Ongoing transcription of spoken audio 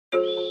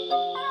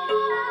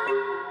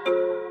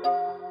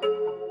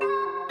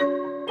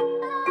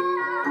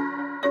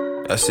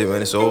That's it,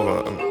 man. It's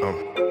over.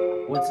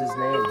 What's his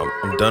name?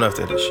 I'm done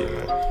after this shit,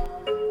 man.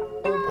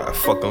 Got a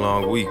fucking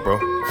long week, bro.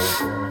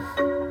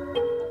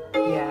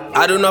 Yeah.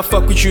 I do not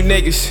fuck with you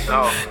niggas.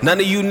 No. None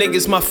of you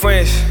niggas my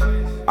friends.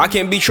 I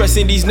can't be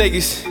trusting these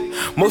niggas.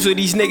 Most of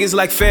these niggas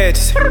like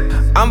feds.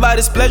 I'm about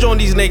to splurge on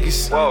these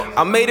niggas. Whoa.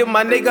 I made it,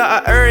 my nigga,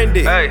 I earned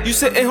it. Hey. You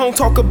sitting home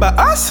talk about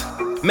us?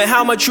 Man,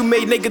 how much you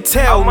made, nigga,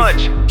 tell How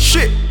me. much?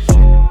 Shit.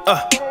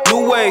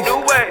 New wave.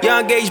 New wave.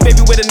 Young Gage,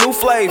 baby, with a new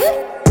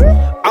flavor.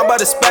 I'm about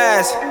to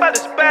spaz. About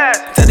to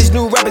spaz. Tell these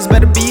new rappers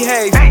better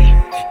behave. Hey.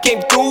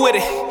 Came through with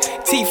it.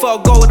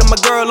 T4 gold and my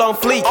girl on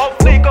fleek. On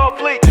fleek, on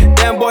fleek.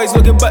 Them boys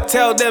looking, but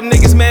tell them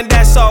niggas, man,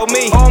 that's all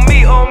me. On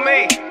me, on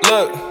me.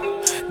 Look,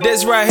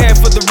 this right here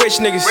for the rich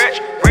niggas. Rich,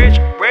 rich,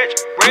 rich,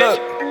 rich. Look,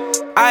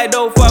 I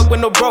don't fuck with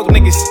no broke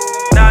niggas.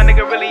 Nah,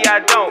 nigga, really, I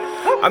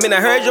don't. I mean,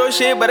 I heard your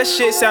shit, but that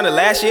shit sounded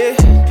last year.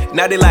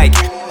 Now they like,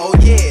 oh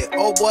yeah,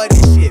 oh boy,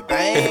 this shit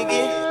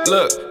bangin'.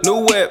 look,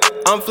 new whip,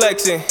 I'm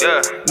flexing.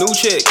 Yeah. New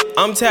chick,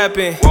 I'm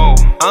tapping. Whoa.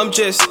 I'm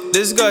just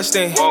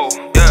disgusting. Whoa,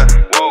 yeah,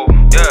 whoa,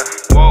 yeah,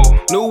 whoa,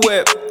 New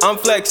whip, I'm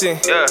flexing.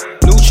 yeah,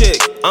 New chick,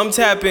 I'm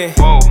tapping.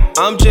 whoa,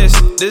 I'm just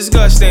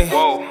disgusting.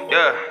 whoa,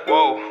 yeah,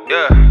 whoa,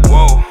 yeah,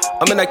 whoa.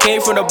 I mean, I came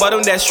from the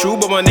bottom, that's true,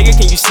 but my nigga,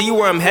 can you see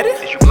where I'm headed?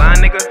 Is you blind,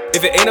 nigga?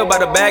 If it ain't about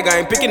the bag, I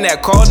ain't picking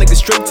that call, nigga,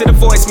 straight to the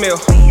voicemail.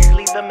 Please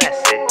leave a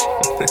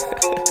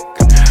message.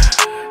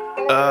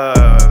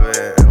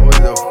 Man, what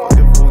the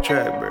fucking full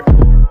track, bro?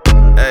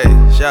 Hey,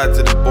 shout out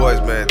to the boys,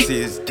 man.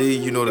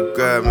 TSD, you know the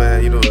guy,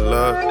 man. You know the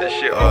love. That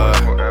shit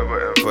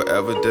forever.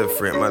 Forever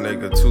different, my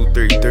nigga.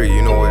 233,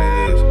 you know what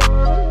it is.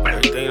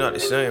 Everything not the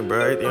same,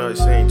 bro. Everything not the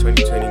same.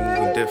 2020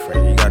 moving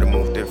different. You gotta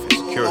move different.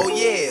 Secure. Oh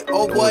yeah,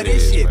 oh Know boy, what it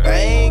this is, shit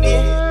man.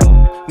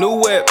 bangin'.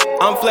 New whip,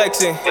 I'm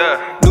flexing.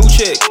 Yeah, New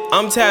chick,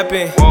 I'm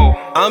tapping. whoa,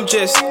 I'm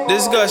just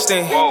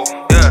disgusting. whoa,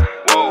 yeah,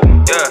 whoa,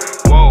 yeah,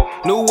 whoa,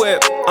 New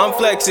whip, I'm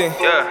flexing.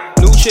 yeah,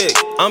 New chick,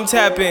 I'm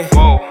tapping.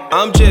 whoa,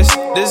 I'm just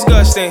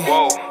disgusting.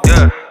 whoa,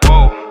 yeah,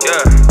 whoa,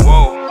 yeah, whoa.